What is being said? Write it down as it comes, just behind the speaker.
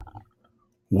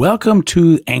Welcome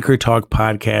to Anchor Talk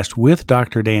Podcast with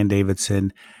Dr. Dan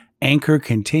Davidson. Anchor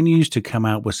continues to come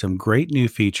out with some great new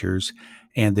features,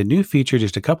 and the new feature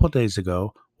just a couple of days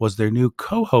ago was their new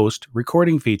co-host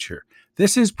recording feature.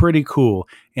 This is pretty cool,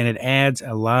 and it adds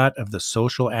a lot of the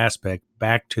social aspect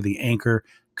back to the Anchor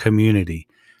community.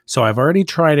 So I've already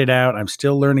tried it out. I'm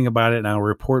still learning about it, and I'll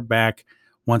report back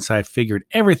once I've figured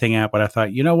everything out. But I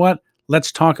thought, you know what?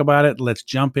 Let's talk about it. Let's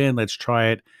jump in. Let's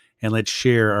try it and let's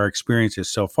share our experiences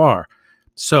so far.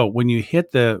 So when you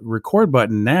hit the record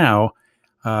button now,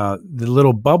 the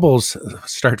little bubbles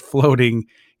start floating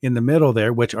in the middle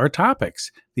there, which are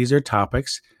topics. These are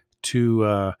topics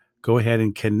to go ahead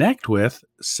and connect with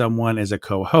someone as a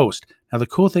co-host. Now, the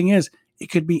cool thing is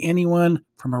it could be anyone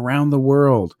from around the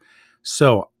world.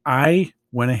 So I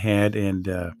went ahead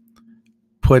and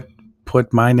put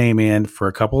my name in for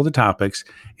a couple of the topics.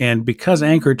 And because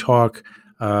Anchor Talk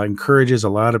encourages a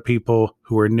lot of people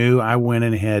who are new, I went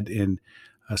ahead and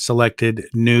selected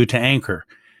new to Anchor.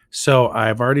 So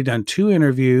I've already done 2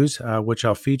 interviews, which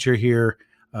I'll feature here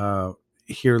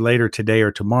later today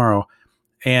or tomorrow.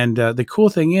 And the cool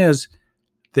thing is,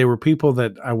 they were people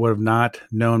that I would have not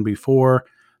known before.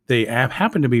 They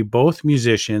happen to be both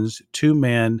musicians, 2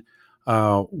 men.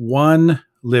 One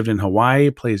lived in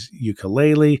Hawaii, plays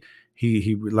ukulele.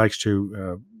 He likes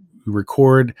to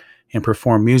record and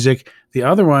perform music. The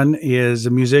other one is a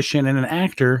musician and an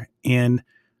actor in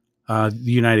the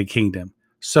United Kingdom.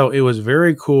 So it was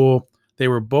very cool. They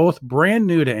were both brand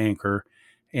new to Anchor,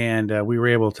 and we were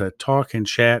able to talk and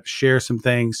chat, share some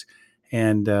things,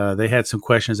 and they had some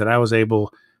questions that I was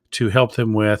able to help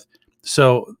them with.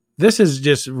 So this is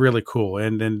just really cool,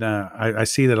 and I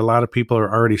see that a lot of people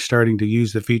are already starting to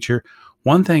use the feature.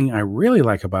 One thing I really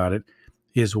like about it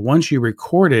is once you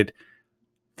record it,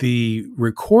 the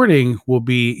recording will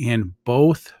be in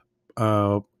both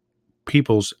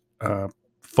people's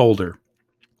folder,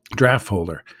 draft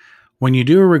folder. When you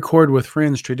do a record with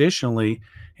friends traditionally,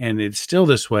 and it's still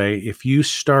this way, if you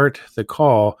start the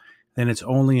call, then it's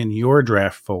only in your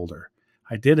draft folder.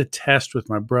 I did a test with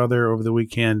my brother over the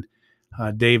weekend,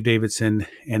 Dave Davidson,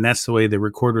 and that's the way the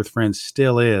record with friends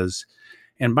still is.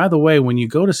 And by the way, when you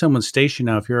go to someone's station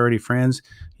now, if you're already friends,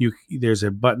 there's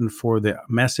a button for the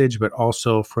message, but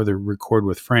also for the record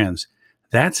with friends.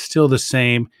 That's still the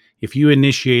same. If you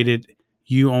initiate it,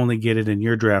 you only get it in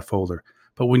your draft folder.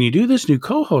 But when you do this new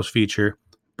co-host feature,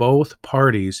 both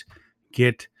parties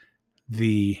get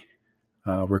the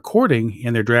recording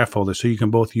in their draft folder, so you can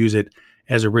both use it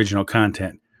as original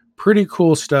content. Pretty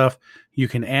cool stuff. You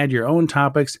can add your own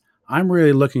topics. I'm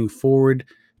really looking forward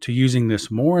to using this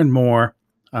more and more.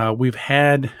 We've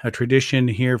had a tradition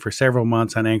here for several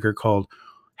months on Anchor called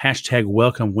hashtag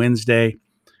Welcome Wednesday.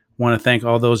 Want to thank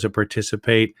all those that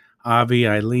participate. Avi,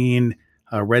 Eileen,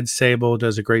 Red Sable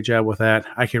does a great job with that.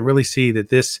 I can really see that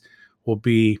this will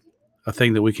be a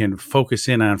thing that we can focus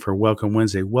in on for Welcome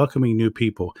Wednesday, welcoming new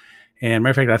people. And matter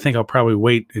of fact, I think I'll probably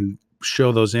wait and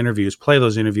show those interviews, play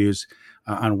those interviews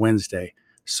on Wednesday.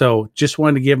 So just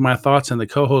wanted to give my thoughts on the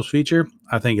co-host feature.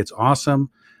 I think it's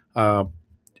awesome.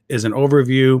 As an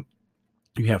overview,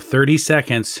 you have 30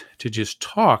 seconds to just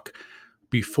talk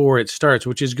before it starts,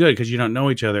 which is good because you don't know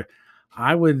each other.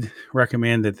 I would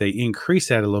recommend that they increase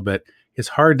that a little bit. It's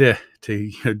hard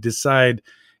to decide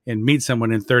and meet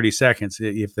someone in 30 seconds.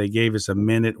 If they gave us a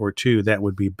minute or 2, that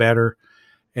would be better.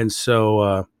 And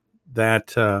so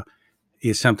that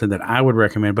is something that I would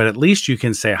recommend. But at least you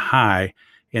can say hi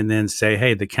and then say,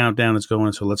 hey, the countdown is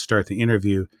going, so let's start the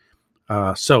interview.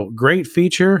 So great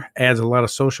feature, adds a lot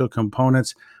of social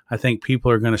components. I think people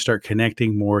are going to start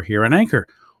connecting more here on Anchor.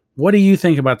 What do you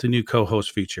think about the new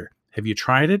co-host feature? Have you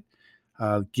tried it?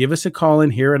 Give us a call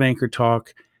in here at Anchor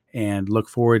Talk, and look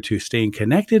forward to staying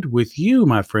connected with you,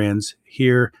 my friends,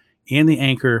 here in the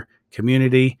Anchor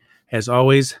community. As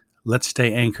always, let's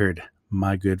stay anchored,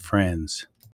 my good friends.